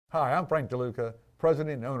Hi, I'm Frank Deluca,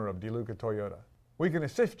 President and owner of Deluca Toyota. We can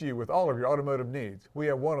assist you with all of your automotive needs. We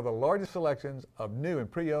have one of the largest selections of new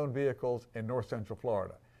and pre-owned vehicles in North Central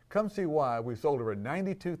Florida. Come see why we've sold over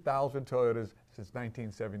 92,000 Toyotas since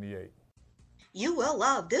 1978. You will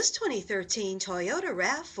love this 2013 Toyota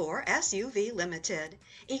RAV4 SUV Limited,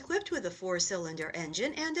 equipped with a 4-cylinder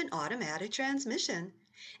engine and an automatic transmission.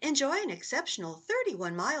 Enjoy an exceptional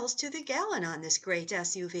 31 miles to the gallon on this great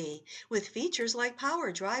SUV, with features like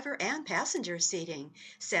power driver and passenger seating,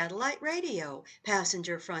 satellite radio,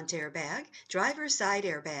 passenger front airbag, driver's side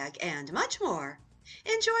airbag, and much more.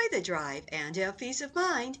 Enjoy the drive and have peace of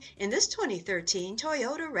mind in this 2013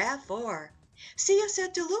 Toyota RAV4. See us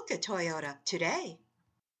at Deluca Toyota today.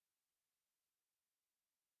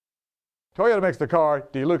 Toyota makes the car,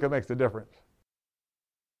 Deluca makes the difference.